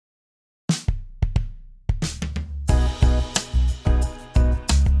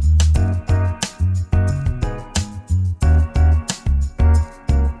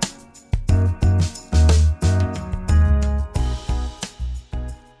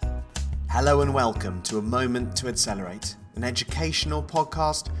Hello and welcome to A Moment to Edcelerate, an educational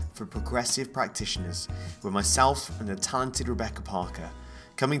podcast for progressive practitioners with myself and the talented Rebecca Parker,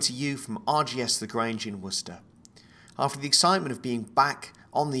 coming to you from RGS The Grange in Worcester. After the excitement of being back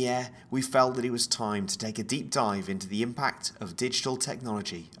on the air, we felt that it was time to take a deep dive into the impact of digital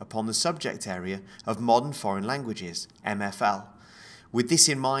technology upon the subject area of modern foreign languages, MFL. With this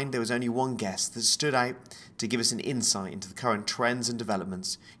in mind, there was only one guest that stood out to give us an insight into the current trends and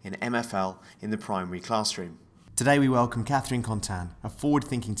developments in MFL in the primary classroom. Today we welcome Catherine Contan, a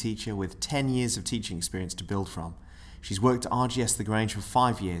forward-thinking teacher with 10 years of teaching experience to build from. She's worked at RGS The Grange for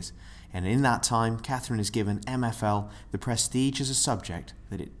 5 years, and in that time, Catherine has given MFL the prestige as a subject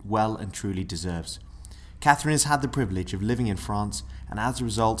that it well and truly deserves. Catherine has had the privilege of living in France, and as a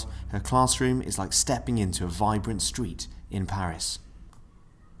result, her classroom is like stepping into a vibrant street in Paris.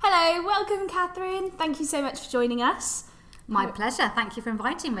 Hello, welcome Catherine. Thank you so much for joining us. My pleasure. Thank you for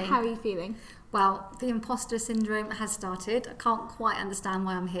inviting me. How are you feeling? Well, the imposter syndrome has started. I can't quite understand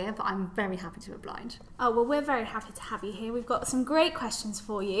why I'm here, but I'm very happy to oblige. Oh, well, we're very happy to have you here. We've got some great questions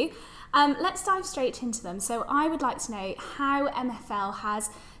for you. Let's dive straight into them. So I would like to know how MFL has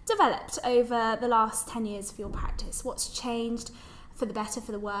developed over the last 10 years of your practice. What's changed for the better,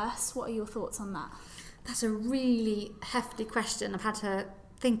 for the worse? What are your thoughts on that? That's a really hefty question. I've had to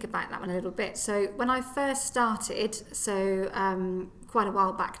think about that one a little bit. So when I first started, quite a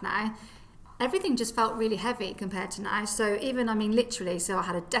while back now, everything just felt really heavy compared to now. So even, literally, so I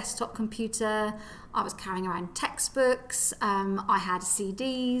had a desktop computer, I was carrying around textbooks, I had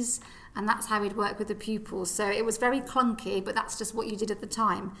CDs, and that's how we'd work with the pupils. So it was very clunky, but that's just what you did at the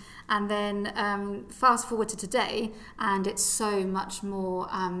time. And then fast forward to today, and it's so much more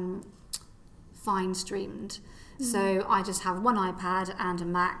fine-streamed. So I just have one iPad and a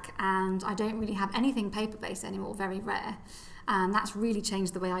Mac, and I don't really have anything paper-based anymore, very rare. And that's really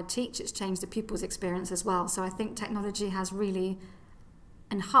changed the way I teach. It's changed the pupils' experience as well. So I think technology has really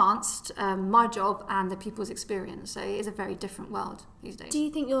enhanced my job and the pupils' experience. So it is a very different world these days. Do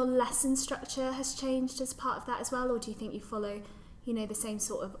you think your lesson structure has changed as part of that as well, or do you think you follow, the same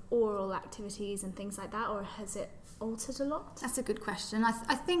sort of oral activities and things like that, or has it altered a lot? That's a good question.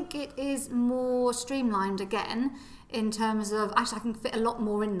 I think it is more streamlined again in terms of, actually I can fit a lot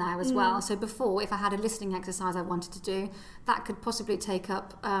more in now as well. So before, if I had a listening exercise I wanted to do, that could possibly take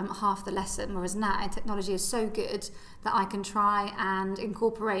up half the lesson, whereas now technology is so good that I can try and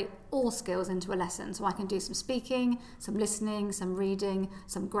incorporate all skills into a lesson. So I can do some speaking, some listening, some reading,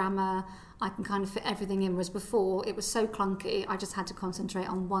 some grammar. I can kind of fit everything in, whereas before it was so clunky, I just had to concentrate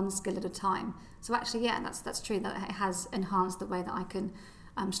on one skill at a time. So actually, yeah, that's true, that it has enhanced the way that I can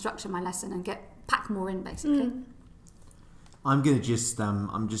structure my lesson and pack more in, basically. I'm just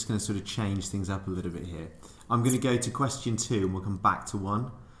going to sort of change things up a little bit here. I'm going to go to question 2 and we'll come back to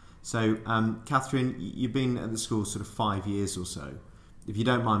 1. So, Catherine, you've been at the school sort of 5 years or so. If you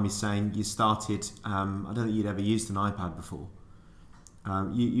don't mind me saying, you started, I don't think you'd ever used an iPad before.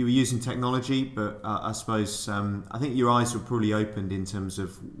 You were using technology, but I suppose I think your eyes were probably opened in terms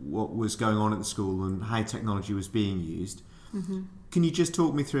of what was going on at the school and how technology was being used. Mm-hmm. Can you just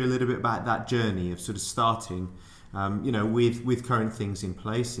talk me through a little bit about that journey of sort of starting, with current things in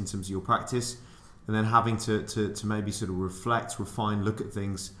place in terms of your practice, and then having to maybe sort of reflect, refine, look at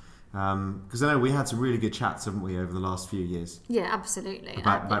things? Because I know we had some really good chats, haven't we, over the last few years? Yeah, absolutely.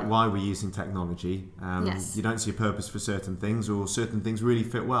 About why we're using technology. Yes. You don't see a purpose for certain things, or certain things really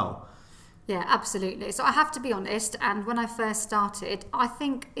fit well. Yeah, absolutely. So I have to be honest, and when I first started, I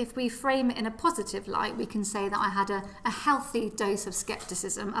think if we frame it in a positive light, we can say that I had a healthy dose of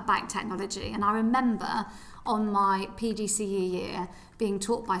scepticism about technology. And I remember on my PGCE year being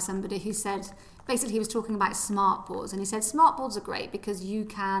taught by somebody who said, basically he was talking about smart boards, and he said smart boards are great because you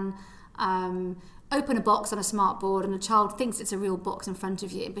can open a box on a smart board and a child thinks it's a real box in front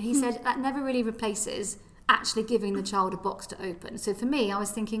of you. But he said that never really replaces actually giving the child a box to open. So for me, I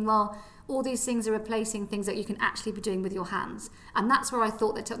was thinking, well, all these things are replacing things that you can actually be doing with your hands. And that's where I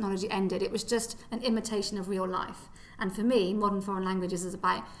thought that technology ended. It was just an imitation of real life. And for me, modern foreign languages is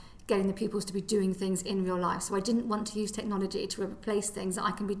about getting the pupils to be doing things in real life. So I didn't want to use technology to replace things that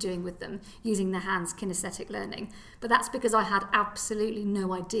I can be doing with them, using their hands, kinesthetic learning. But that's because I had absolutely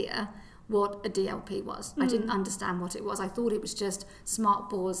no idea what a DLP was. I didn't understand what it was. I thought it was just smart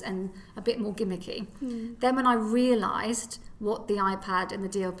boards and a bit more gimmicky. Then when I realised what the iPad and the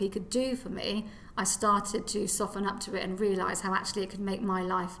DLP could do for me, I started to soften up to it and realise how actually it could make my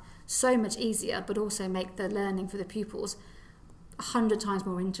life so much easier, but also make the learning for the pupils 100 times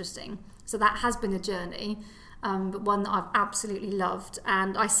more interesting. So that has been a journey, but one that I've absolutely loved.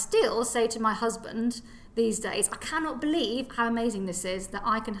 And I still say to my husband, these days. I cannot believe how amazing this is, that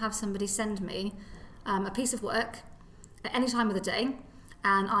I can have somebody send me a piece of work at any time of the day,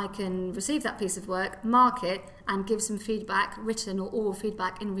 and I can receive that piece of work, mark it, and give some feedback, written or oral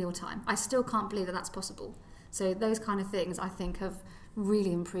feedback in real time. I still can't believe that that's possible. So those kind of things, I think, have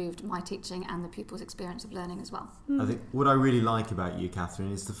really improved my teaching and the pupils' experience of learning as well. I think what I really like about you,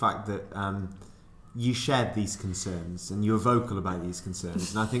 Catherine, is the fact that you shared these concerns and you're vocal about these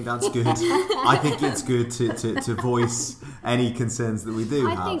concerns, and I think that's good. I think it's good to voice any concerns that we do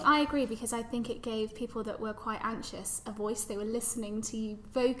have. I think I agree, because I think it gave people that were quite anxious a voice. They were listening to you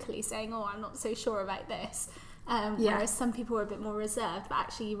vocally saying, oh, I'm not so sure about this. Whereas some people were a bit more reserved, but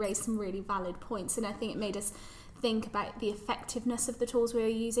actually you raised some really valid points, and I think it made us think about the effectiveness of the tools we were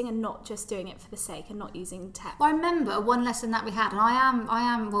using and not just doing it for the sake and not using tech. Well, I remember one lesson that we had, and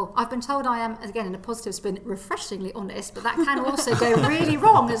I've been told I am, again, in a positive spin, refreshingly honest, but that can also go really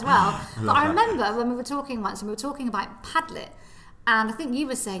wrong as well. But I remember when we were talking once, and we were talking about Padlet, and I think you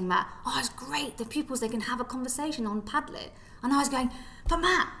were saying, Matt, oh, it's great, the pupils, they can have a conversation on Padlet. And I was going, but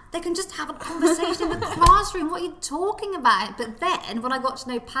Matt, they can just have a conversation in the classroom. What are you talking about? But then when I got to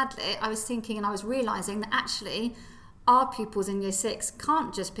know Padlet, I was thinking, and I was realising that actually our pupils in year 6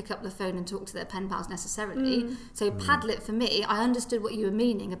 can't just pick up the phone and talk to their pen pals necessarily. So Padlet, for me, I understood what you were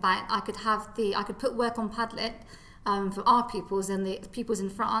meaning about. I could put work on Padlet for our pupils, and the pupils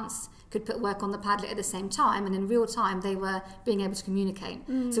in France could put work on the Padlet at the same time, and in real time they were being able to communicate.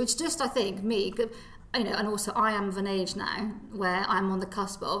 So it's just, I think, me, you know, and also I am of an age now where I'm on the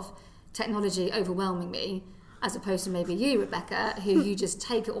cusp of technology overwhelming me, as opposed to maybe you, Rebecca, who you just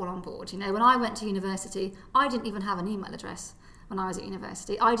take it all on board. You know, when I went to university, I didn't even have an email address when I was at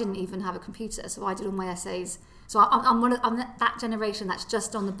university. I didn't even have a computer, so I did all my essays. So I'm that generation that's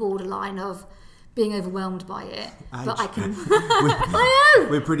just on the borderline of being overwhelmed by it. But I can...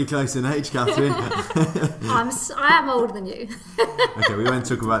 We're pretty close in age, Catherine. I am older than you. Okay, we won't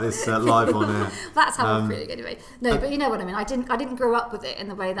talk about this live on air. That's how I'm feeling anyway. No, but you know what I mean. I didn't grow up with it in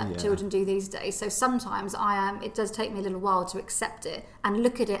the way that children do these days. So sometimes it does take me a little while to accept it and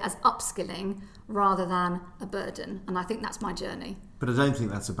look at it as upskilling rather than a burden. And I think that's my journey. But I don't think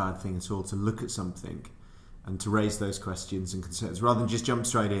that's a bad thing at all, to look at something and to raise those questions and concerns, rather than just jump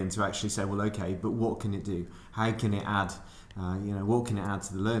straight in, to actually say, well, okay, but what can it do? How can it add? What can it add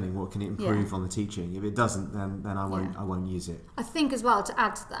to the learning? What can it improve on the teaching? If it doesn't, then I won't use it. I think as well, to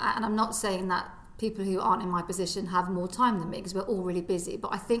add to that, and I'm not saying that people who aren't in my position have more time than me, because we're all really busy,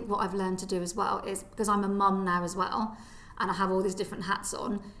 but I think what I've learned to do as well is, because I'm a mum now as well, and I have all these different hats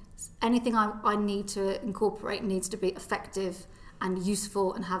on, anything I need to incorporate needs to be effective and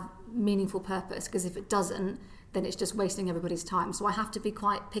useful and have meaningful purpose, because if it doesn't, then it's just wasting everybody's time. So I have to be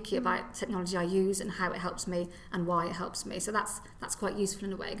quite picky about technology I use and how it helps me and why it helps me. So that's quite useful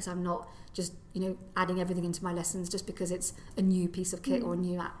in a way, because I'm not just, you know, adding everything into my lessons just because it's a new piece of kit or a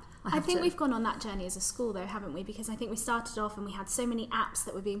new app. I think we've gone on that journey as a school though, haven't we? Because I think we started off and we had so many apps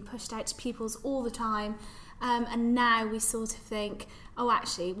that were being pushed out to pupils all the time. And now we sort of think, oh,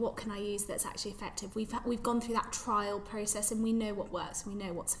 actually, what can I use that's actually effective? We've gone through that trial process and we know what works and we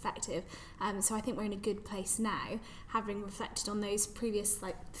know what's effective. So I think we're in a good place now, having reflected on those previous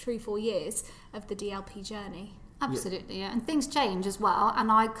 3-4 years of the DLP journey. Absolutely, yeah. And things change as well.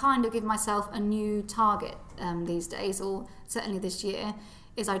 And I kind of give myself a new target these days, or certainly this year,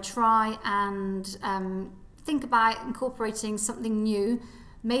 is I try and think about incorporating something new,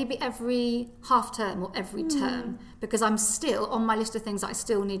 maybe every half term or every term, because I'm still on my list of things that I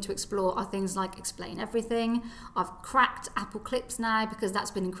still need to explore are things like Explain Everything. I've cracked Apple Clips now because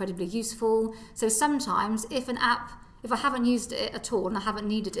that's been incredibly useful. So sometimes if I haven't used it at all and I haven't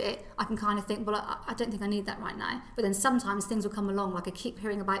needed it, I can kind of think, well, I don't think I need that right now. But then sometimes things will come along, like I keep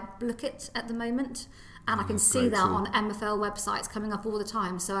hearing about Blookit at the moment, and I can see that on MFL websites coming up all the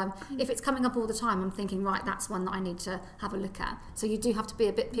time. So if it's coming up all the time, I'm thinking, right, that's one that I need to have a look at. So you do have to be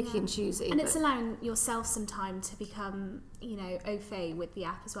a bit picky and choosy. And it's allowing yourself some time to become, au fait with the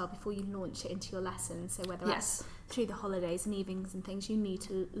app as well before you launch it into your lessons. So whether that's through the holidays and evenings and things, you need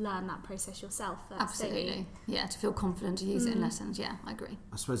to learn that process yourself first. Absolutely. Yeah, to feel confident to use it in lessons. Yeah, I agree.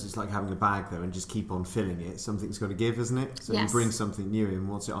 I suppose it's like having a bag though and just keep on filling it. Something's got to give, isn't it? So you bring something new in,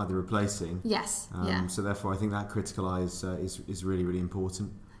 what's it either replacing? Yes. So therefore I think that critical eye is really, really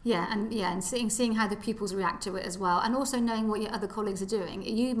important. And seeing how the pupils react to it as well, and also knowing what your other colleagues are doing.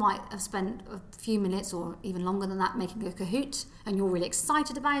 You might have spent a few minutes or even longer than that making a Kahoot, and you're really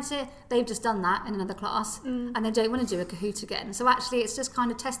excited about it. They've just done that in another class, and they don't want to do a Kahoot again. So actually, it's just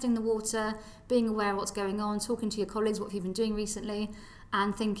kind of testing the water, being aware of what's going on, talking to your colleagues, what you've been doing recently,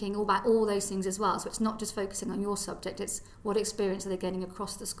 and thinking about all those things as well. So it's not just focusing on your subject; it's what experience are they getting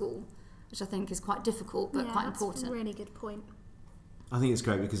across the school. which I think is quite difficult but quite important. That's a really good point. I think it's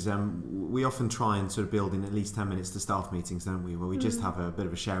great because we often try and sort of build in at least 10 minutes to staff meetings, don't we? Where we just have a bit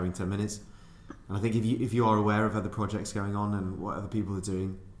of a sharing 10 minutes. And I think if you are aware of other projects going on and what other people are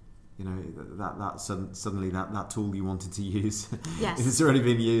doing, you know, suddenly that tool you wanted to use, yes. if it's already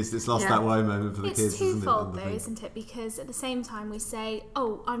been used, it's lost that wow moment for the kids. It's twofold though, isn't it? Because at the same time we say,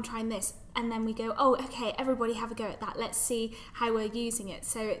 oh, I'm trying this, and then we go, oh, okay, everybody have a go at that. Let's see how we're using it.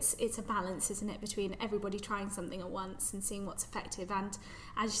 So it's a balance, isn't it, between everybody trying something at once and seeing what's effective. And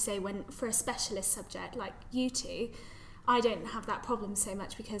as you say, when for a specialist subject like you two, I don't have that problem so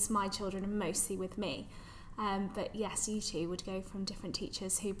much because my children are mostly with me. But yes, you two would go from different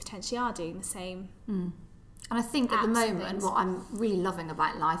teachers who potentially are doing the same. And I think at the moment what I'm really loving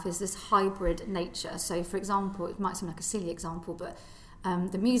about life is this hybrid nature. So for example, it might seem like a silly example, but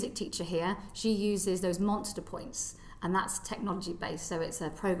the music teacher here, she uses those monster points, and that's technology based. So it's a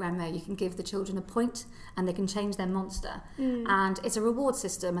program where you can give the children a point and they can change their monster. And it's a reward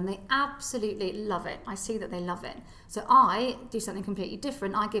system and they absolutely love it. I see that they love it. So I do something completely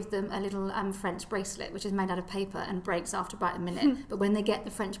different. I give them a little French bracelet, which is made out of paper and breaks after about a minute. But when they get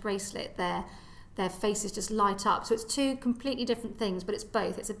the French bracelet, their faces just light up. So it's two completely different things, but it's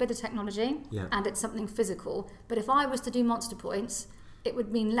both. It's a bit of technology and it's something physical. But if I was to do monster points, it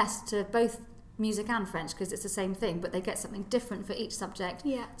would mean less to both music and French because it's the same thing, but they get something different for each subject.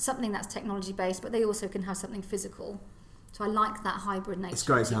 Something that's technology based, but they also can have something physical. So I like that hybrid nature. It's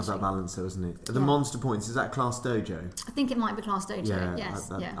great to have that balance though, isn't it? The monster points, is that Class Dojo? I think it might be Class Dojo,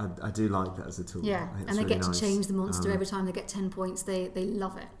 yes. I do like that as a tool. Yeah, and they get to change the monster every time they get 10 points. They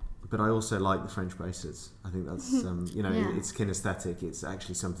love it. But I also like the French bracelets. I think that's, it's kinesthetic. It's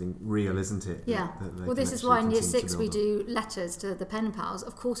actually something real, isn't it? Yeah. Well, this is why in Year 6 we do letters to the pen pals.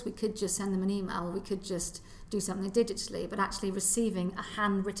 Of course, we could just send them an email. We could just do something digitally. But actually receiving a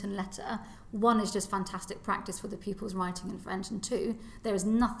handwritten letter, one, is just fantastic practice for the pupils writing in French. And two, there is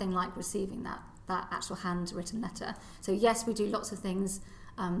nothing like receiving that actual handwritten letter. So yes, we do lots of things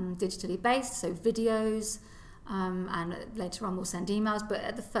digitally based, so videos, and later on we'll send emails, but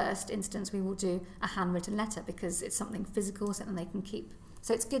at the first instance we will do a handwritten letter because it's something physical, something they can keep.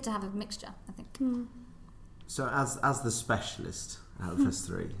 So it's good to have a mixture, I think. So as the specialist out of us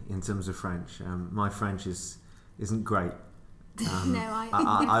three in terms of French, my French isn't great.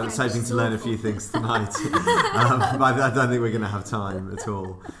 I was hoping to learn a few things tonight, but I don't think we're going to have time at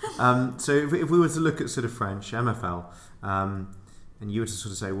all. So if we were to look at sort of French, MFL, and you were to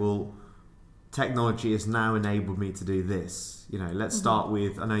sort of say, well, technology has now enabled me to do this. You know, let's start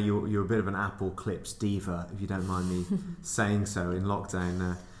with, I know you're a bit of an Apple Clips diva, if you don't mind me saying so. In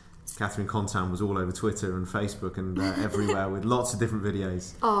lockdown, Catherine Contan was all over Twitter and Facebook and everywhere with lots of different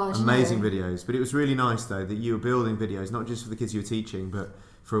videos. Amazing videos. But it was really nice, though, that you were building videos, not just for the kids you were teaching, but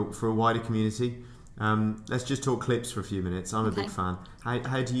for a wider community. Let's just talk Clips for a few minutes. I'm a big fan.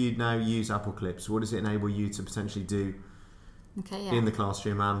 How do you now use Apple Clips? What does it enable you to potentially do in the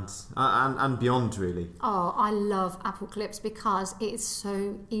classroom and beyond, really? I love Apple Clips because it is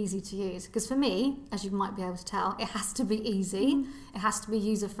so easy to use. Because for me, as you might be able to tell, it has to be easy, it has to be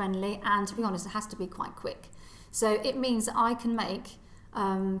user friendly, and to be honest, it has to be quite quick. So it means that I can make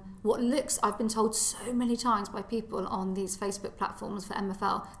what looks, I've been told so many times by people on these Facebook platforms for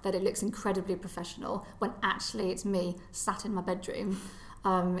MFL that it looks incredibly professional, when actually it's me sat in my bedroom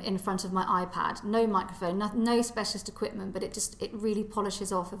in front of my iPad, no microphone, no specialist equipment, but it really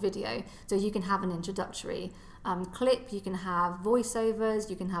polishes off a video. So you can have an introductory clip, you can have voiceovers,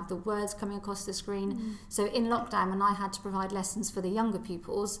 you can have the words coming across the screen. So in lockdown, when I had to provide lessons for the younger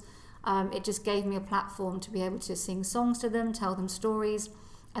pupils, it just gave me a platform to be able to sing songs to them, tell them stories.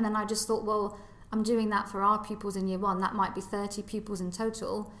 And then I just thought, well, I'm doing that for our pupils in Year 1, that might be 30 pupils in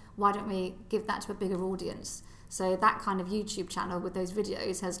total, why don't we give that to a bigger audience? So that kind of YouTube channel with those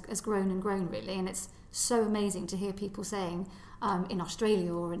videos has grown and grown, really, and it's so amazing to hear people saying in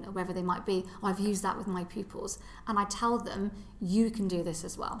Australia or wherever they might be, I've used that with my pupils, and I tell them, you can do this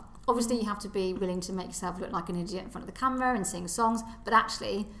as well. Obviously you have to be willing to make yourself look like an idiot in front of the camera and sing songs, but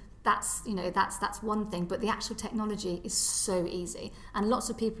actually that's one thing, but the actual technology is so easy, and lots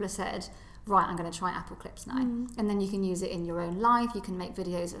of people have said, right, I'm going to try Apple Clips now. And then you can use it in your own life. You can make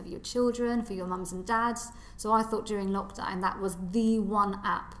videos of your children, for your mums and dads. So I thought during lockdown, that was the one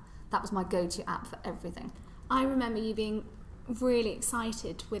app. That was my go-to app for everything. I remember you being really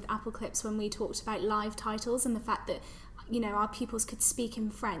excited with Apple Clips when we talked about live titles and the fact that, you know, our pupils could speak in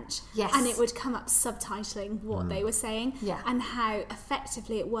French. Yes. And it would come up subtitling what they were saying. Yeah. And how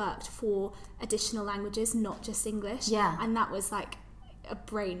effectively it worked for additional languages, not just English. Yeah. And that was like a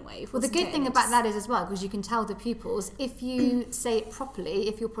brainwave. Well, the good thing about that is as well, because you can tell the pupils, if you say it properly,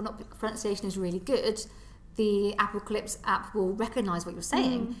 if your pronunciation is really good, the Apocalypse app will recognise what you're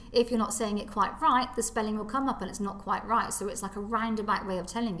saying. If you're not saying it quite right, the spelling will come up and it's not quite right. So it's like a roundabout way of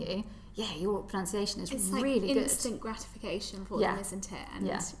telling you, yeah, your pronunciation is really good. It's instant gratification for them, isn't it? And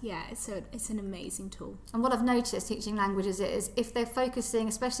it's an amazing tool. And what I've noticed teaching languages is if they're focusing,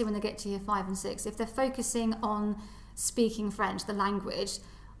 especially when they get to year 5 and 6, if they're focusing on speaking French, the language,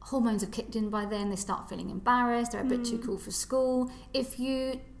 hormones have kicked in by then, they start feeling embarrassed, they're a bit too cool for school. If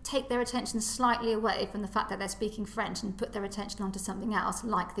you take their attention slightly away from the fact that they're speaking French and put their attention onto something else,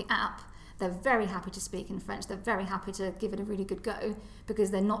 like the app, they're very happy to speak in French, they're very happy to give it a really good go,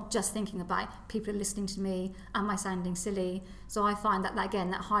 because they're not just thinking about people are listening to me, am I sounding silly? So I find that again,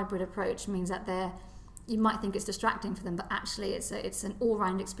 that hybrid approach means that you might think it's distracting for them, but actually it's an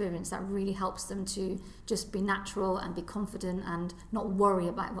all-round experience that really helps them to just be natural and be confident and not worry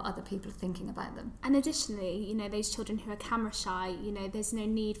about what other people are thinking about them. And additionally, those children who are camera shy, there's no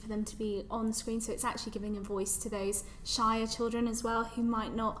need for them to be on screen, so it's actually giving a voice to those shyer children as well, who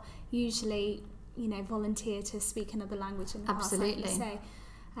might not usually, volunteer to speak another language in the past, like you say.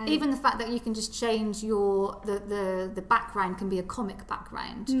 Even the fact that you can just change the background can be a comic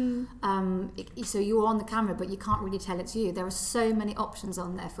background. So you're on the camera, but you can't really tell it's you. There are so many options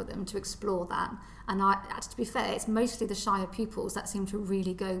on there for them to explore that. And to be fair, it's mostly the shyer pupils that seem to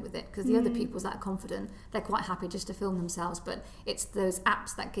really go with it, because the other pupils that are confident, they're quite happy just to film themselves. But it's those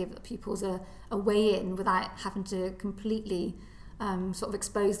apps that give the pupils a way in without having to completely sort of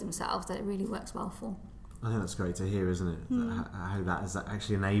expose themselves, that it really works well for. I think that's great to hear, isn't it? How that has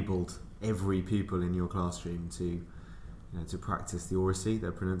actually enabled every pupil in your classroom to practice the oracy,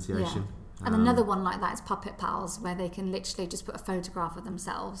 their pronunciation. Yeah. And another one like that is Puppet Pals, where they can literally just put a photograph of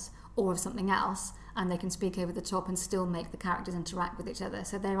themselves or of something else, and they can speak over the top and still make the characters interact with each other.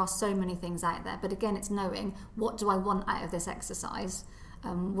 So there are so many things out there. But again, it's knowing, what do I want out of this exercise?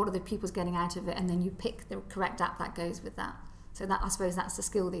 What are the pupils getting out of it? And then you pick the correct app that goes with that. So I suppose that's the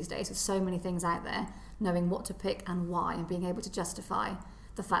skill these days. There's so many things out there, knowing what to pick and why, and being able to justify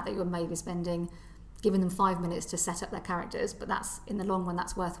the fact that you're maybe giving them 5 minutes to set up their characters, but that's, in the long run,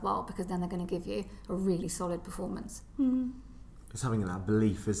 that's worthwhile, because then they're going to give you a really solid performance. It's having that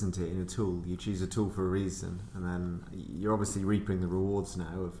belief, isn't it, in a tool. You choose a tool for a reason, and then you're obviously reaping the rewards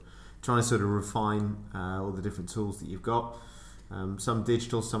now of trying to sort of refine all the different tools that you've got. Some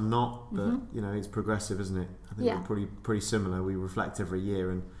digital, some not, but it's progressive, isn't it? I think we're pretty similar. We reflect every year,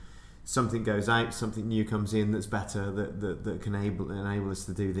 and something goes out, something new comes in that's better, that can enable us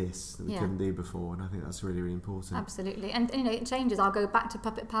to do this that we couldn't do before, and I think that's really, really important. Absolutely. And it changes. I'll go back to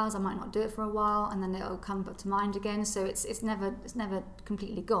Puppet Pals, I might not do it for a while, and then it'll come up to mind again. So it's never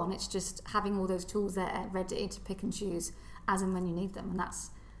completely gone. It's just having all those tools there ready to pick and choose as and when you need them, and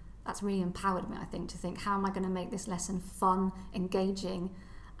that's really empowered me, I think, to think, how am I going to make this lesson fun, engaging,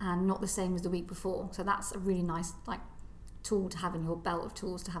 and not the same as the week before? So that's a really nice tool to have in your belt of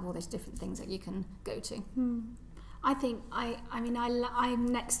tools, to have all those different things that you can go to. I think I'm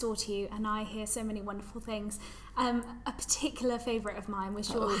next door to you, and I hear so many wonderful things. A particular favourite of mine was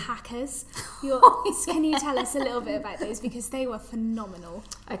your hackers. Can you tell us a little bit about those, because they were phenomenal?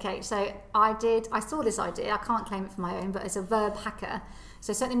 Okay, so I saw this idea. I can't claim it for my own, but it's a verb hacker.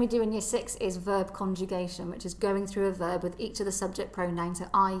 So something we do in year 6 is verb conjugation, which is going through a verb with each of the subject pronouns, so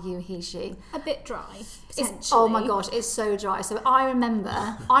I, you, he, she. A bit dry, potentially. Oh my gosh, it's so dry. So I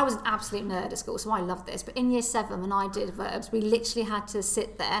remember, I was an absolute nerd at school, so I loved this. But in year 7, when I did verbs, we literally had to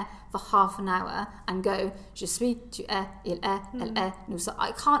sit there for half an hour and go, je suis, tu es, il est, elle est, nous sommes.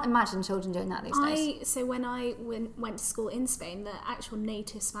 I can't imagine children doing that these days. So when I went to school in Spain, the actual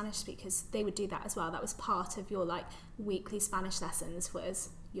native Spanish speakers, they would do that as well. That was part of your weekly Spanish lessons, was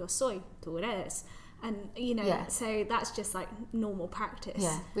yo soy, tú eres. And so that's just normal practice.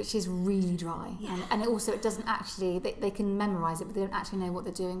 Yeah, which is really dry. Yeah. And it doesn't actually, they can memorise it, but they don't actually know what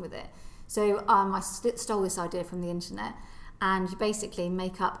they're doing with it. So I stole this idea from the internet, and you basically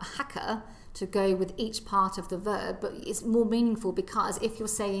make up a hacker to go with each part of the verb, but it's more meaningful, because if you're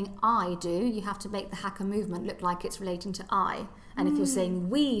saying I do, you have to make the hacker movement look like it's relating to I. And if you're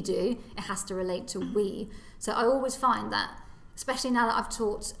saying we do, it has to relate to we. So I always find that, especially now that I've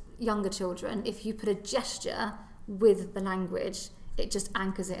taught younger children, if you put a gesture with the language, it just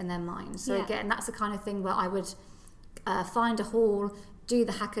anchors it in their mind. So again, that's the kind of thing where I would find a hall, do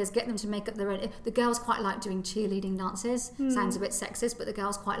the hackers, get them to make up their own. The girls quite like doing cheerleading dances. Sounds a bit sexist, but the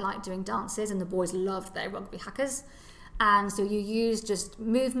girls quite like doing dances, and the boys loved their rugby hackers. And so you use just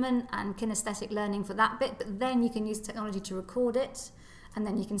movement and kinesthetic learning for that bit, but then you can use technology to record it. and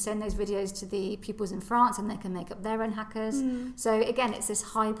then you can send those videos to the pupils in France and they can make up their own hackers. So again, it's this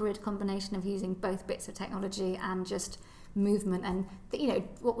hybrid combination of using both bits of technology and just movement and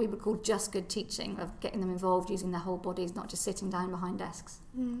what we would call just good teaching, of getting them involved, using their whole bodies, not just sitting down behind desks.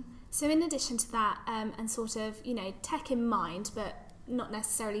 So in addition to that, and sort of tech in mind but not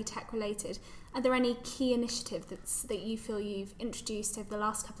necessarily tech related, are there any key initiatives that you feel you've introduced over the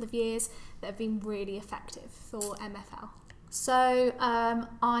last couple of years that have been really effective for MFL? So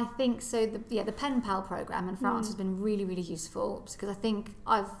I think the Pen Pal program in France has been really, really useful, because I think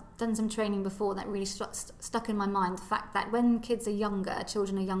I've done some training before that really stuck in my mind the fact that when kids are younger,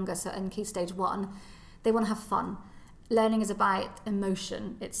 children are younger, so in Key Stage 1, they want to have fun. Learning is about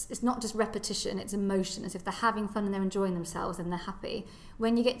emotion. It's not just repetition, it's emotion. As if they're having fun and they're enjoying themselves and they're happy.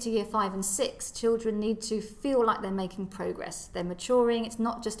 When you get to year 5 and 6, children need to feel like they're making progress. They're maturing. It's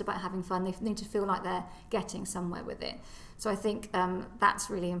not just about having fun. They need to feel like they're getting somewhere with it. So I think that's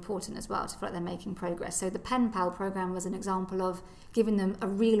really important as well, to feel like they're making progress. So the Pen Pal program was an example of giving them a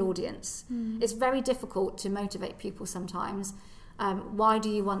real audience. It's very difficult to motivate pupils sometimes. Why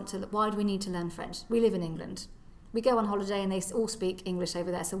do we need to learn French? We live in England. We go on holiday and they all speak English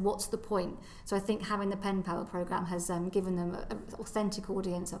over there, so what's the point? So I think having the Pen Pal program has given them an authentic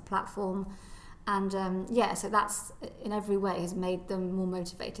audience, a platform, and so that's in every way has made them more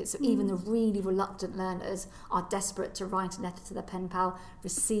motivated. So even the really reluctant learners are desperate to write a letter to their pen pal,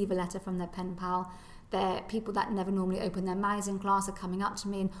 receive a letter from their pen pal. They're people that never normally open their mouths in class are coming up to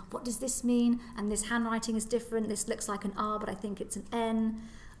me and, what does this mean? And this handwriting is different. This looks like an R, but I think it's an N.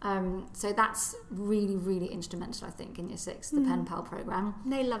 So that's really, really instrumental, I think, in year 6, the Pen Pal program.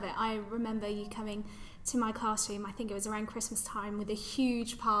 They love it. I remember you coming to my classroom, I think it was around Christmas time, with a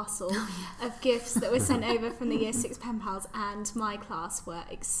huge parcel of gifts that were sent over from the year 6 pen pals, and my class were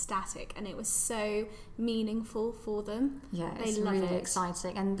ecstatic, and it was so meaningful for them. Yeah, it's really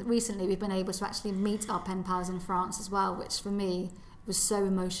exciting. And recently we've been able to actually meet our pen pals in France as well, which for me was so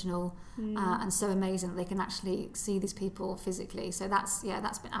emotional and so amazing that they can actually see these people physically. So that's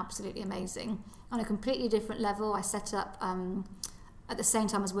been absolutely amazing. On a completely different level, I set up at the same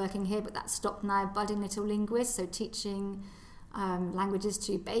time as working here, but that's stopped now, Budding Little Linguists, so teaching languages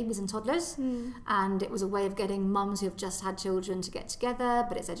to babies and toddlers. And it was a way of getting mums who have just had children to get together,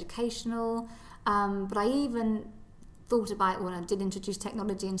 but it's educational. But I even thought about, I did introduce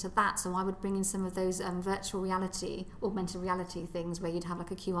technology into that, so I would bring in some of those virtual reality, augmented reality things where you'd have like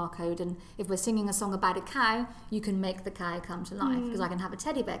a QR code, and if we're singing a song about a cow, you can make the cow come to life, because I can have a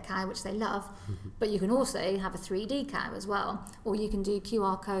teddy bear cow, which they love, but you can also have a 3D cow as well, or you can do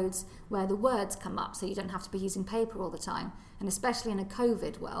QR codes where the words come up, so you don't have to be using paper all the time. And especially in a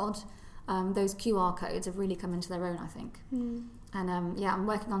COVID world, those QR codes have really come into their own, I think. And I'm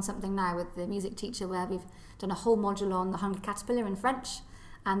working on something now with the music teacher where we've done a whole module on the hungry caterpillar in French,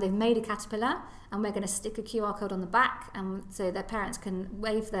 and they've made a caterpillar, and we're going to stick a QR code on the back, and so their parents can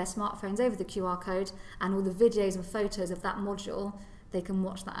wave their smartphones over the QR code, and all the videos and photos of that module, they can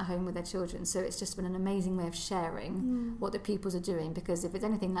watch that at home with their children. So it's just been an amazing way of sharing what the pupils are doing, because if it's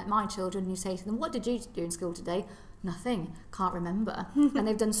anything like my children, you say to them, what did you do in school today? Nothing, can't remember. And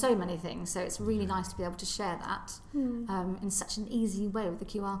they've done so many things, so it's really nice to be able to share that in such an easy way with the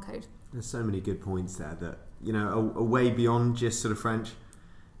QR code. There's so many good points there that, are way beyond just sort of French.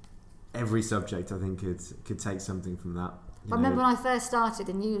 Every subject, I think, could take something from that. I remember when I first started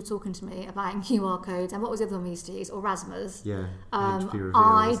and you were talking to me about QR codes, and what was the other one we used to use? Erasmus. Yeah. HP Reveal,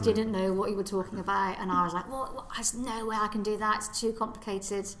 I didn't know what you were talking about, and I was like, well, there's no way I can do that, it's too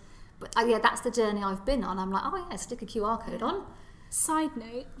complicated. But that's the journey I've been on. I'm like, stick a QR code on. Side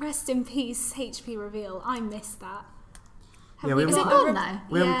note, rest in peace, HP Reveal. I missed that. Is it gone now?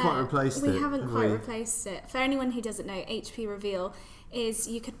 We haven't quite replaced it. We haven't quite replaced it. For anyone who doesn't know, HP Reveal is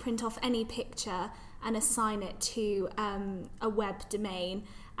you could print off any picture and assign it to a web domain,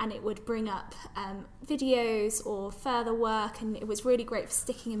 and it would bring up videos or further work, and it was really great for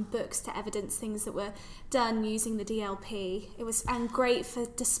sticking in books to evidence things that were done using the DLP. It was great for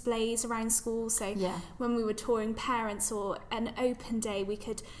displays around schools, so when we were touring parents or an open day, we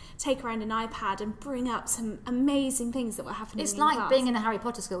could take around an iPad and bring up some amazing things that were happening. It's like being in a Harry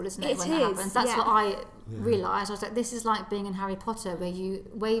Potter school, isn't it? When that happens. That's what I realised. I was like, this is like being in Harry Potter, where you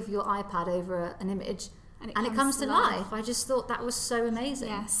wave your iPad over an image and it comes to life. I just thought that was so amazing.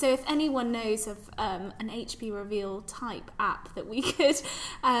 Yeah, so if anyone knows of an HP Reveal type app that we could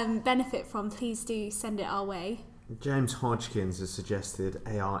benefit from, please do send it our way. James Hodgkins has suggested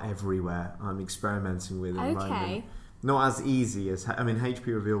AR everywhere. I'm experimenting with it at the moment. Not as easy as, HP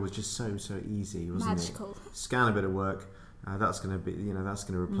Reveal was just so easy, wasn't Magical. Scan a bit of work, that's going to be, that's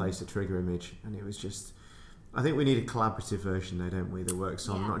going to replace a trigger image, and it was just, I think we need a collaborative version though, don't we, that works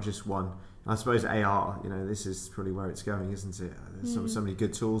on not just one. I suppose AR, this is probably where it's going, isn't it? There's so many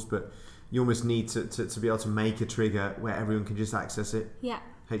good tools, but you almost need to be able to make a trigger where everyone can just access it. Yeah.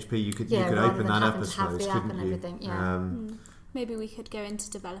 HP, you could open that up, I suppose, couldn't you? Everything, Maybe we could go into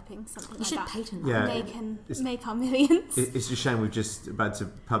developing something like that. You should patent that. Yeah. They can make our millions. It's a shame we've just about to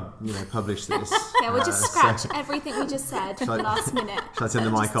publish this. Yeah, we'll just scratch everything we just said for the last minute. Shall I turn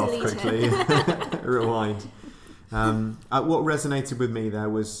the mic off quickly? Rewind. What resonated with me there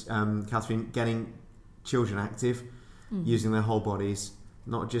was, Catherine, getting children active, using their whole bodies,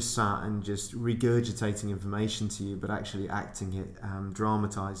 not just sat and just regurgitating information to you, but actually acting it,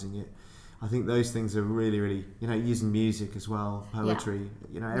 dramatising it. I think those things are really, really, using music as well, poetry,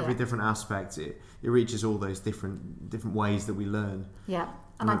 every different aspect. It reaches all those different ways that we learn. Yeah,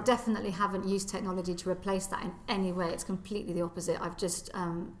 and I definitely haven't used technology to replace that in any way. It's completely the opposite. I've just,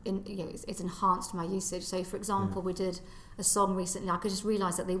 it's enhanced my usage. So, for example, we did a song recently. I could just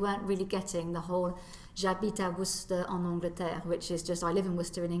realise that they weren't really getting the whole "J'habite à Worcester en Angleterre," which is just I live in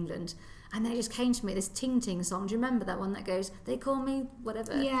Worcester in England. And then it just came to me, this Ting Ting song. Do you remember that one that goes, they call me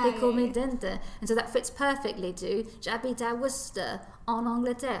whatever, they call me Dente. And so that fits perfectly to J'habite à Worcester en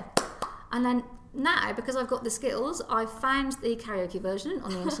Angleterre. And then now, because I've got the skills, I found the karaoke version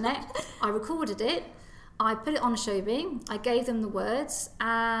on the internet. I recorded it. I put it on Showbing, I gave them the words,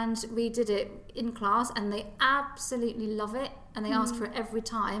 and we did it in class, and they absolutely love it, and they ask for it every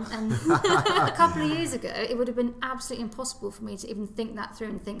time. And a couple of years ago, it would have been absolutely impossible for me to even think that through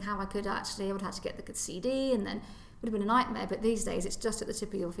and think how I would have to get the CD, and then it would have been a nightmare. But these days, it's just at the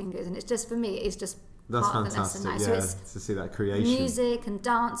tip of your fingers, and it's just, for me, it's just that's part fantastic, of the lesson now. yeah, so it's to see that creation. Music and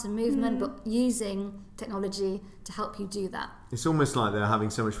dance and movement, but using technology to help you do that. It's almost like they're having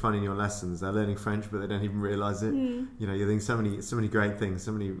so much fun in your lessons. They're learning French, but they don't even realise it. You're doing so many great things,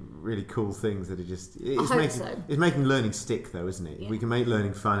 so many really cool things that are just. It's making learning stick, though, isn't it? Yeah. We can make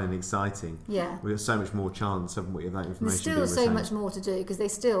learning fun and exciting. Yeah, we've got so much more chance, haven't we, of that information. There's still so much more to do because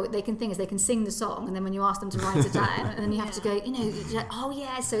they can sing the song, and then when you ask them to write it down, and then you have to go, oh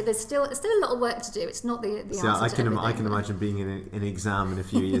yeah. So there's still a lot of work to do. It's not the answer to everything. I can imagine being in an exam in a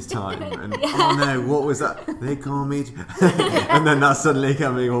few years' time, and oh no, what was that? They call me, and then that's suddenly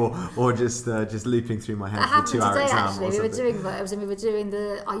coming, or just looping through my head for 2 hour today, exam. Actually, we were doing verbs, and we were doing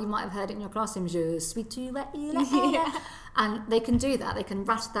you might have heard it in your classroom. Je suis tu and they can do that. They can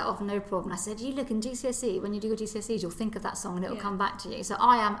rattle that off, no problem. I said, you look in GCSE, when you do your GCSEs, you'll think of that song and it'll come back to you. So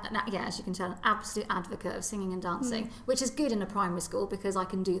I am, as you can tell, an absolute advocate of singing and dancing, which is good in a primary school because I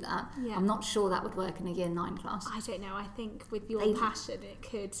can do that. Yeah. I'm not sure that would work in a year 9 class. I don't know. I think with your passion, it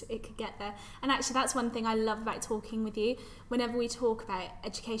could get there. And actually, that's one thing I love about talking with you. Whenever we talk about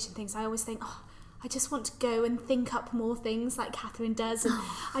education things, I always think, I just want to go and think up more things like Catherine does, and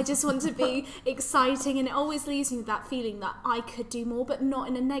I just want to be exciting, and it always leaves me with that feeling that I could do more, but not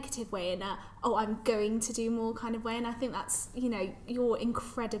in a negative way, in a I'm going to do more kind of way. And I think that's you're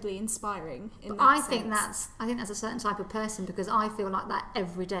incredibly inspiring in that sense. I think that's a certain type of person, because I feel like that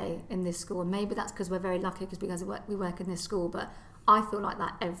every day in this school, and maybe that's because we're very lucky because we work in this school, but I feel like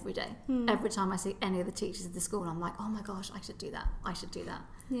that every day. Every time I see any of the teachers at the school, I'm like, oh my gosh, I should do that.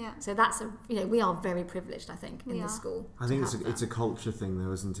 Yeah. So that's we are very privileged, I think, in this school. I think it's a culture thing,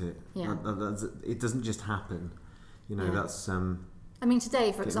 though, isn't it? Yeah. It doesn't just happen. That's. I mean,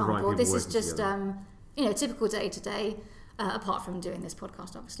 today, for example, this is just typical day today. Apart from doing this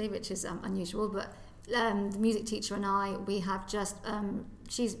podcast, obviously, which is unusual, but the music teacher and I, we have just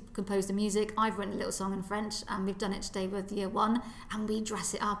she's composed the music, I've written a little song in French, and we've done it today with year 1, and we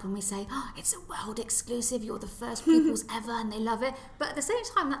dress it up and we say, it's a world exclusive, you're the first pupils ever, and they love it. But at the same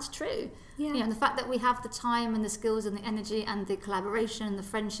time, that's true. Yeah. And the fact that we have the time and the skills and the energy and the collaboration and the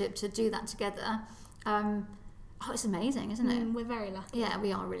friendship to do that together, it's amazing, isn't it? We're very lucky. Yeah,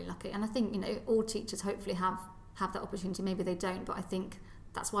 we are really lucky. And I think, all teachers hopefully have that opportunity. Maybe they don't, but I think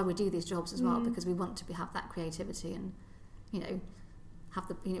that's why we do these jobs as well, because we want to have that creativity and have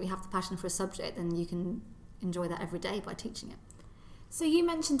we have the passion for a subject, and you can enjoy that every day by teaching it. So you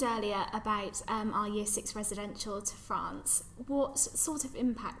mentioned earlier about our year 6 residential to France. What sort of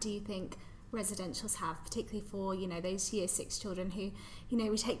impact do you think residentials have, particularly for those year 6 children who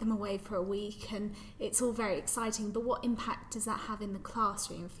we take them away for a week and it's all very exciting, but what impact does that have in the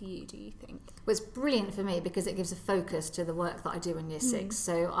classroom for you, do you think? Well, it's brilliant for me because it gives a focus to the work that I do in year 6.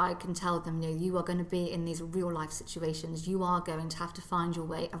 So I can tell them, you are going to be in these real life situations. You are going to have to find your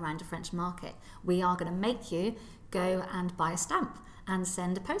way around a French market. We are going to make you go and buy a stamp and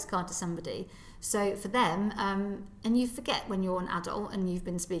send a postcard to somebody. So for them, and you forget when you're an adult and you've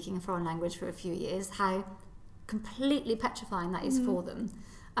been speaking a foreign language for a few years, how completely petrifying that is for them.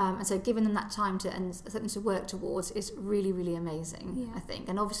 And so giving them that time and something to work towards is really, really amazing, I think.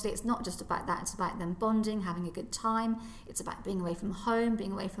 And obviously it's not just about that, it's about them bonding, having a good time. It's about being away from home,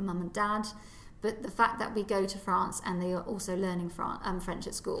 being away from mum and dad. But the fact that we go to France and they are also learning French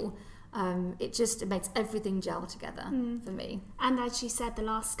at school, it makes everything gel together for me. And as you said, the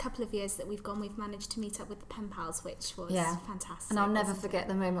last couple of years that we've gone, we've managed to meet up with the pen pals, which was fantastic. And I'll never forget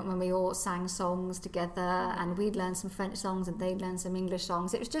the moment when we all sang songs together, and we'd learn some French songs and they'd learn some English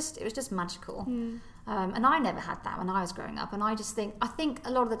songs. It was just magical. And I never had that when I was growing up. And I think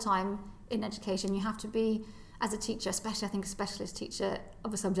a lot of the time in education, you have to be, as a teacher, especially I think a specialist teacher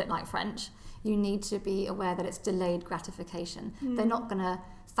of a subject like French, you need to be aware that it's delayed gratification. They're not going to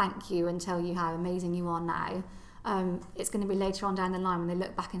thank you and tell you how amazing you are now. It's going to be later on down the line when they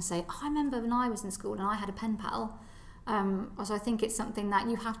look back and say, oh, I remember when I was in school and I had a pen pal. So I think it's something that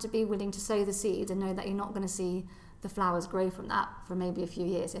you have to be willing to sow the seed and know that you're not going to see the flowers grow from that for maybe a few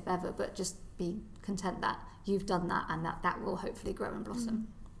years, if ever, but just be content that you've done that and that will hopefully grow and blossom.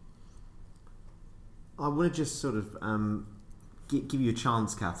 I want to just sort of give you a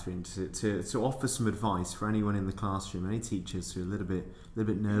chance, Catherine, to offer some advice for anyone in the classroom, any teachers who are a little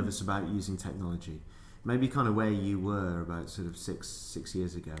bit nervous about using technology. Maybe kind of where you were about sort of six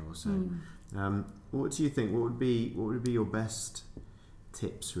years ago or so. What do you think? What would be your best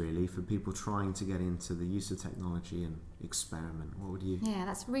tips really for people trying to get into the use of technology and experiment? What would you? Yeah,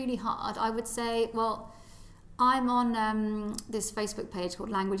 that's really hard. I would say, well, I'm on this Facebook page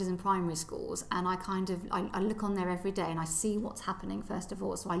called Languages in Primary Schools, and I look on there every day and I see what's happening first of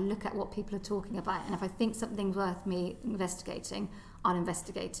all. So I look at what people are talking about, and if I think something's worth me investigating, I'll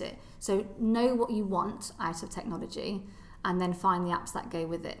investigate it. So know what you want out of technology and then find the apps that go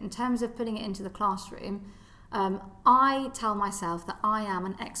with it. In terms of putting it into the classroom, I tell myself that I am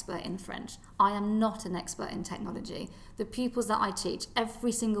an expert in French. I am not an expert in technology. The pupils that I teach,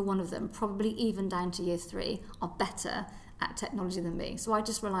 every single one of them, probably even down to year 3, are better at technology than me. So I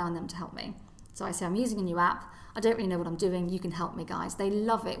just rely on them to help me. So I say, I'm using a new app. I don't really know what I'm doing. You can help me, guys. They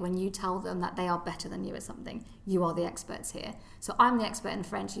love it when you tell them that they are better than you at something. You are the experts here. So I'm the expert in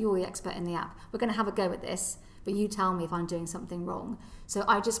French. You're the expert in the app. We're going to have a go at this, but you tell me if I'm doing something wrong. So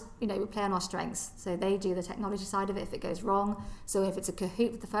I just, we play on our strengths. So they do the technology side of it if it goes wrong. So if it's a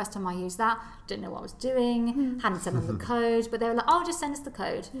Kahoot, the first time I used that, didn't know what I was doing, hadn't sent them the code, but they were like, oh, just send us the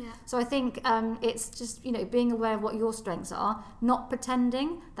code. Yeah. So I think it's just, being aware of what your strengths are, not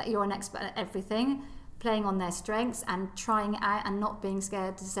pretending that you're an expert at everything, playing on their strengths and trying it out and not being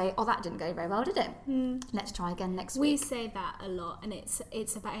scared to say, oh, that didn't go very well, did it? Let's try again next week. We say that a lot, and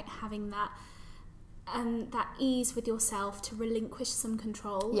it's about having that ease with yourself to relinquish some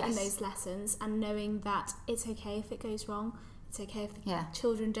control in those lessons, and knowing that it's okay if it goes wrong. It's okay if the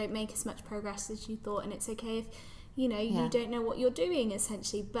children don't make as much progress as you thought, and it's okay if you don't know what you're doing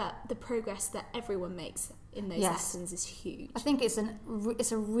essentially, but the progress that everyone makes in those lessons is huge. I think it's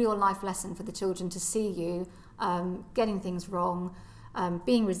a real life lesson for the children to see you getting things wrong,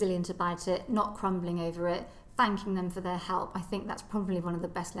 being resilient about it, not crumbling over it, thanking them for their help. I think that's probably one of the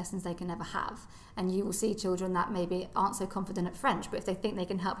best lessons they can ever have. And you will see children that maybe aren't so confident at French, but if they think they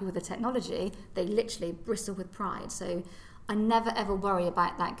can help you with the technology, they literally bristle with pride. So I never ever worry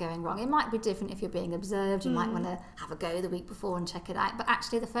about that going wrong. It might be different if you're being observed. You might want to have a go the week before and check it out. But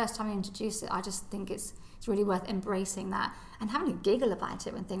actually the first time you introduce it, I just think it's really worth embracing that and having a giggle about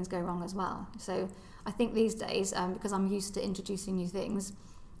it when things go wrong as well. So I think these days, because I'm used to introducing new things,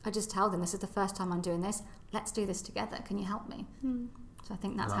 I just tell them, this is the first time I'm doing this. Let's do this together. Can you help me? So I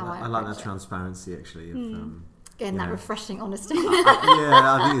think that's how I like that transparency, actually. Of, getting that refreshing honesty.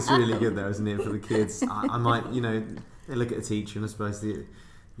 I think it's really good though, isn't it, for the kids? I might, they look at a teacher, and I suppose the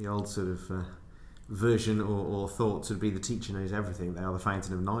old sort of version or thought would be the teacher knows everything. They are the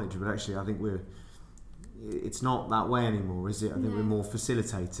fountain of knowledge. But actually, I think it's not that way anymore, is it? I think we're more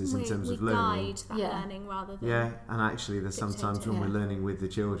facilitators in terms of learning. We guide that learning rather than... Yeah, and actually there's sometimes when we're learning with the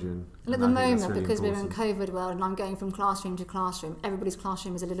children... And at the moment, really because we're in COVID world and I'm going from classroom to classroom, everybody's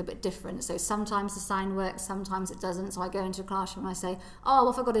classroom is a little bit different. So sometimes the sound works, sometimes it doesn't. So I go into a classroom and I say, oh,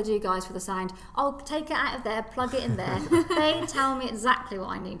 what have I got to do, guys, for the sound? Oh, take it out of there, plug it in there. They tell me exactly what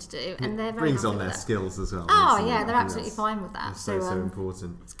I need to do, and they're very brings on their skills as well. Oh, yeah, they're absolutely fine with that. So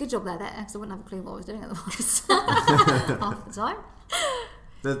important. It's a good job they're there, because I wouldn't have a clue what I was doing otherwise. Half the time.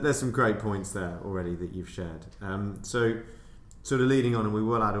 There's some great points there already that you've shared. So, sort of leading on, and we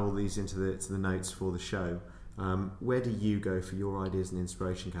will add all these into the notes for the show. Where do you go for your ideas and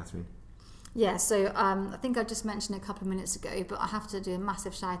inspiration, Catherine? Yeah, so I think I just mentioned a couple of minutes ago, but I have to do a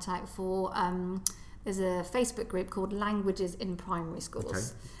massive shout out for there's a Facebook group called Languages in Primary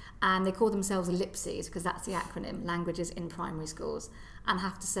Schools. and they call themselves LIPSIs because that's the acronym, Languages in Primary Schools. And I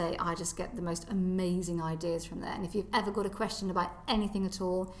have to say, I just get the most amazing ideas from there. And if you've ever got a question about anything at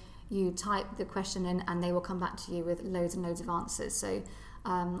all, you type the question in and they will come back to you with loads and loads of answers. So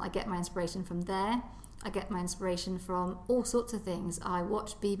I get my inspiration from there. I get my inspiration from all sorts of things. I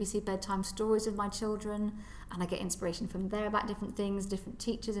watch BBC bedtime stories with my children, and I get inspiration from there about different things, different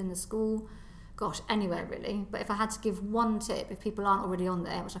teachers in the school. Gosh, anywhere really. But if I had to give one tip, if people aren't already on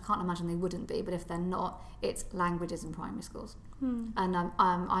there, which I can't imagine they wouldn't be, but if they're not, it's languages in primary schools. And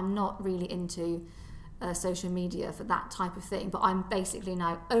I'm not really into social media for that type of thing, but I'm basically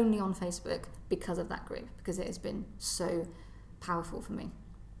now only on Facebook because of that group, because it has been so powerful for me.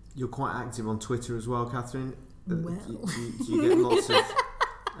 You're quite active on Twitter as well, Catherine. Well. Do you get lots of...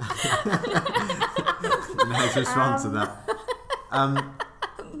 How to respond to that?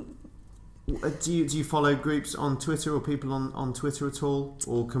 Do you follow groups on Twitter or people on Twitter at all?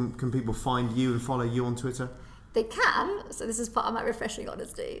 Or can people find you and follow you on Twitter? They can, so this is part of my refreshing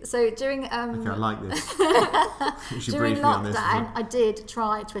honesty. So during okay, I like this. You should during brief me on this. lockdown, I did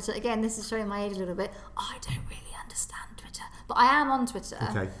try Twitter. Again, this is showing my age a little bit. I don't really understand Twitter, but I am on Twitter.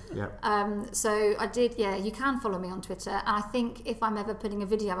 Okay, yeah. So I did, yeah, you can follow me on Twitter. And I think if I'm ever putting a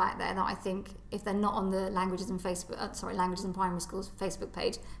video out there that I think if they're not on the Languages in Primary Schools Facebook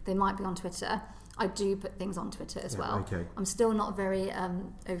page, they might be on Twitter. I do put things on Twitter as well. Okay. I'm still not very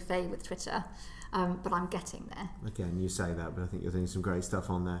au fait with Twitter. But I'm getting there. Again, you say that, but I think you're doing some great stuff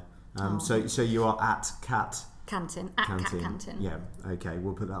on there. So you are at Cat Canton. Yeah, okay,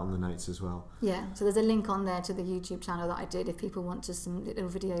 we'll put that on the notes as well. Yeah, so there's a link on there to the YouTube channel that I did if people want just some little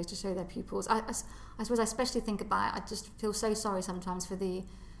videos to show their pupils. I suppose I especially think about, I just feel so sorry sometimes for the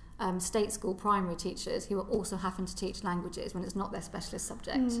state school primary teachers who are also having to teach languages when it's not their specialist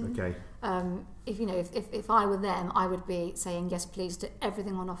subject. Okay. If I were them, I would be saying yes please to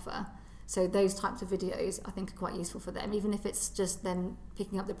everything on offer. So those types of videos I think are quite useful for them, even if it's just them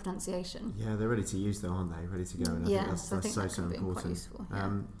picking up the pronunciation. Yeah, they're ready to use though, aren't they? Ready to go. And I think that's so important. Useful, yeah.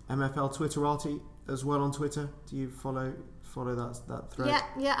 MFL Twitterati as well on Twitter. Do you follow that thread?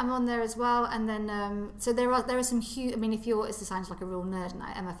 Yeah, I'm on there as well. And then so there are some huge. I mean, this sounds like a real nerd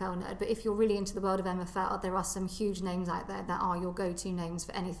now, MFL nerd. But if you're really into the world of MFL, there are some huge names out there that are your go-to names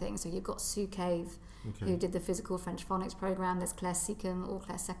for anything. So you've got Sue Cave, who did the physical French phonics program. There's Claire Seacombe,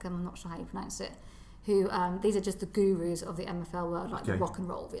 I'm not sure how you pronounce it. Who these are just the gurus of the MFL world, like the rock and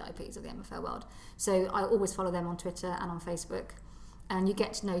roll VIPs of the MFL world. So I always follow them on Twitter and on Facebook. And you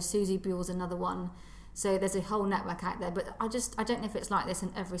get to know Susie Buell's another one. So there's a whole network out there, but I don't know if it's like this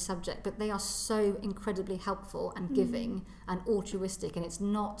in every subject, but they are so incredibly helpful and giving and altruistic, and it's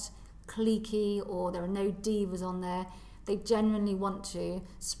not cliquey or there are no divas on there. They genuinely want to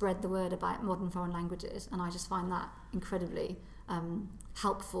spread the word about modern foreign languages, and I just find that incredibly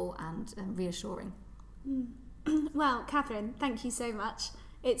helpful and reassuring. Well, Catherine, thank you so much.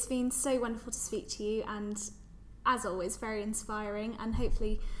 It's been so wonderful to speak to you, and as always, very inspiring, and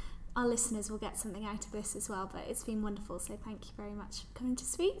hopefully our listeners will get something out of this as well. But it's been wonderful, so thank you very much for coming to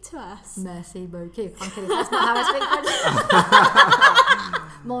speak to us. Merci beaucoup. I'm kidding, that's not how I speak French.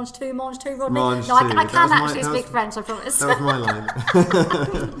 Mange tout, Rodney. Mange no, tout. I can actually speak French, I promise. That was my line.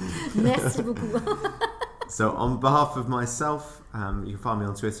 Merci beaucoup. So on behalf of myself, you can find me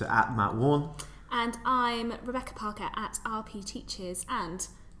on Twitter at Matt Warne. And I'm Rebecca Parker at RP Teachers, and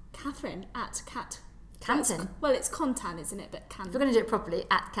Catherine at Cat Canton. Well, it's Contan, isn't it? But Canton. If we're going to do it properly,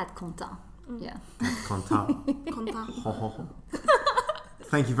 at Cat Contan. Yeah. Contact. Contan.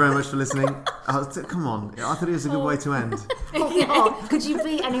 Thank you very much for listening. Come on, I thought it was a good way to end. Oh, could you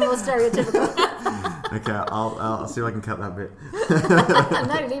be any more stereotypical? Okay, I'll see if I can cut that bit.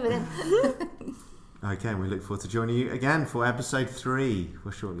 No, leave it in. Okay, and we look forward to joining you again for episode 3.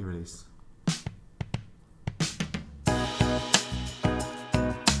 We're shortly released.